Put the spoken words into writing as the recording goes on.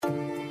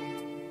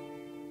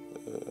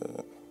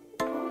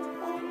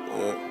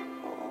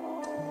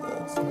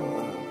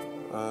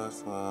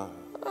I'm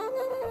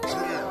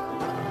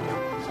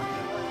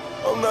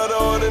not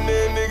an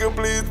ordinary nigga,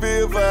 please be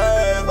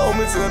advised.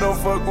 Homie said don't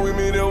fuck with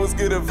me, that was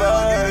get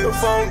advised. If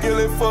I don't kill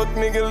it, fuck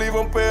nigga, leave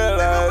him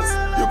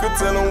paralyzed. You can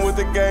tell him with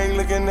the gang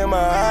looking in my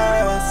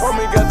eyes.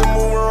 Homie got the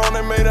mover on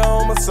and made a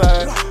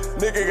homicide.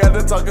 Nigga got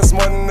the talking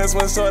smart and that's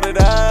when shorty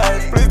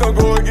died. Please don't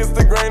go against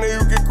the grain or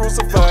you get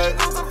crucified.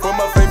 Put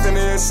my faith in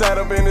the shot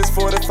up in this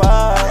 45.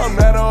 I'm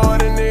not an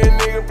ordinary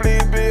nigga,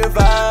 please be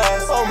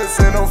advised. Homie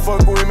said don't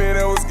fuck with me,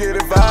 that was get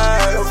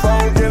advised. If I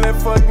don't kill it,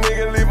 fuck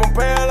nigga, leave him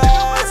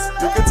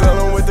paralyzed. You can tell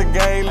him with the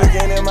gang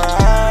looking in my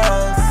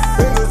eyes.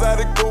 Benzos out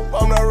the coupe,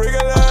 I'm not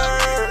regular.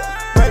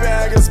 Maybe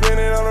I can spin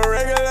it on a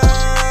regular.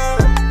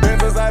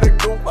 Benzos out the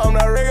coupe, I'm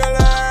not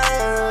regular.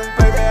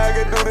 Maybe I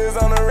can do this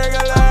on a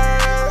regular.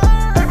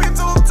 Baby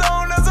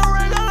two-tone, that's a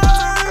regular.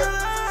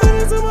 Put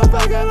it in my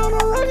pocket on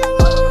a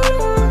regular.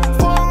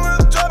 Phone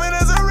with dropping,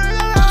 that's a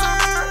regular.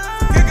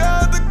 Kick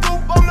out the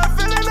coupe, I'm not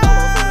feeling it.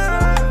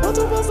 What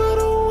the fuck I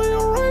do when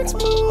your ranks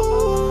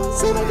move?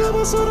 See the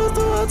couple shooters,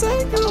 do I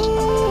take you?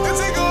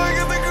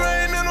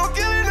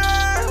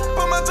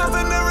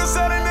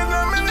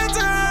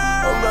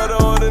 I'm not an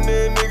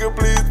ordinary nigga,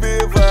 please be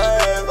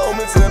advised.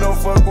 Homie said don't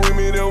fuck with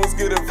me, that was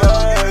get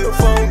advised. If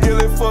I don't kill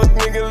it, fuck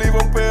nigga, leave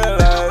him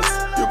paralyzed.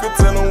 You can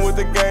tell him with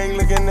the gang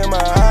looking in my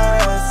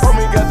eyes.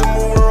 Homie got the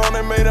mover on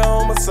and made a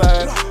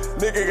homicide.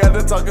 Nigga got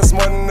the talking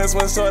smart and that's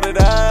when shorty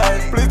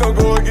died. Please don't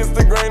go against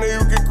the grain or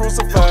you get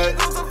crucified.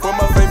 Put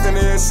my faith in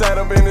the shot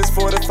up in this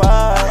 45.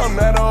 I'm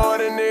not an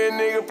ordinary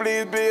nigga,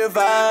 please be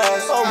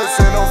advised. Homie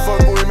said don't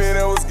fuck with me,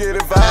 that was get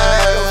advised.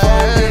 If I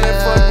don't kill it,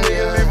 fuck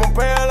nigga, leave him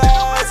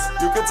paralyzed.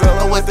 You can tell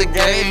him with the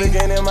game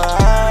looking in my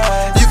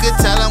eyes. You can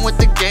tell him with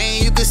the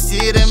game, you can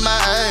see it in my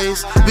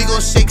eyes. We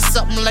gon' shake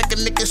something like a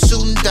nigga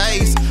shooting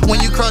dice. When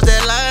you cross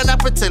that line, I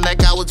pretend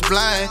like I was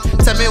blind.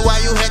 Tell me why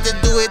you had to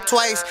do it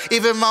twice.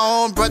 Even my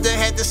own brother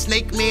had to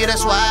snake me.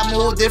 That's why I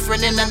move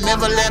different and I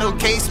never let him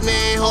case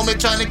me. Homie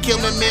tryna kill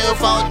me,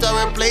 if I don't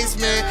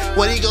replacement.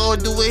 What he gon'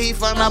 do when he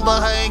find out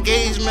about her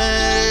engagement?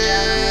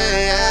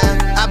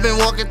 I've been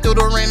walking through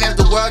the rain as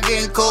the world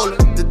getting colder.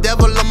 The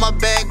devil on my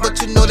back, but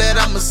you know that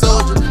I'm a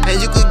soldier.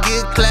 And you could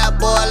get clap,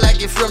 boy,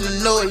 like you from the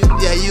north.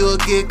 Yeah, you'll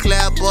get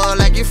clap, boy,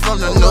 like you from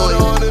the north.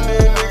 I'm not an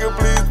ordinary nigga,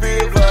 please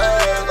be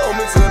advised.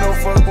 Homie said don't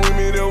fuck with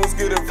me, that was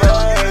get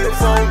advised.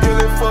 If I don't kill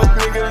it, fuck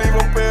nigga, leave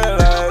him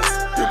paralyzed.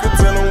 You can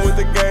tell him with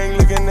the gang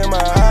looking in my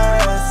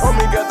eyes.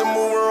 Homie got the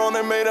mover on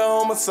and made a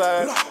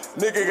homicide.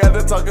 Nigga got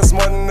the talking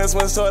smart and that's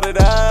when shorty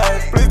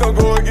died. Please don't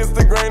go against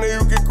the grain or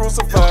you get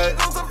crucified.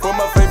 Put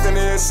my faith in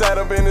the shot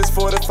up in this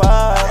 45.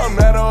 I'm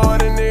not an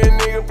ordinary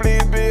nigga,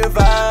 please be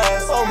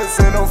advised. Homie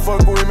said don't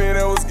fuck with me,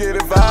 that was get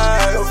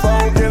advised. If I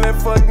don't kill it,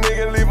 fuck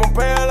nigga, leave him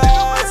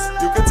paralyzed.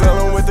 You can tell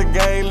him with the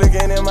gang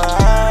looking in my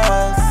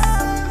eyes.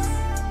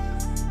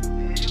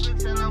 You can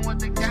tell him with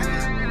the gang.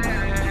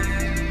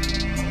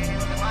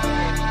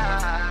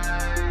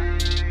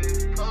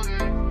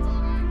 Okay.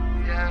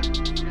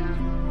 Yeah.